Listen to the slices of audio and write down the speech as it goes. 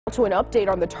To an update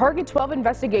on the Target 12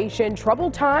 investigation,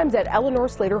 troubled times at Eleanor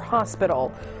Slater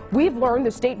Hospital. We've learned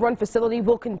the state-run facility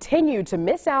will continue to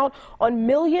miss out on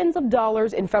millions of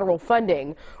dollars in federal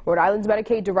funding. Rhode Island's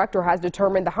Medicaid director has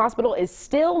determined the hospital is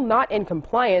still not in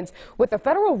compliance with a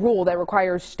federal rule that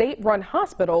requires state-run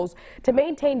hospitals to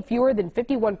maintain fewer than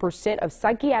 51% of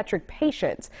psychiatric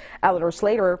patients. Eleanor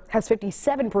Slater has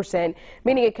 57%,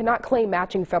 meaning it cannot claim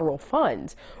matching federal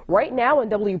funds. Right now on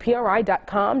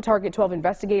WPRI.com, Target 12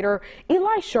 investigator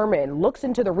Eli Sherman looks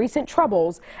into the recent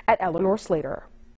troubles at Eleanor Slater.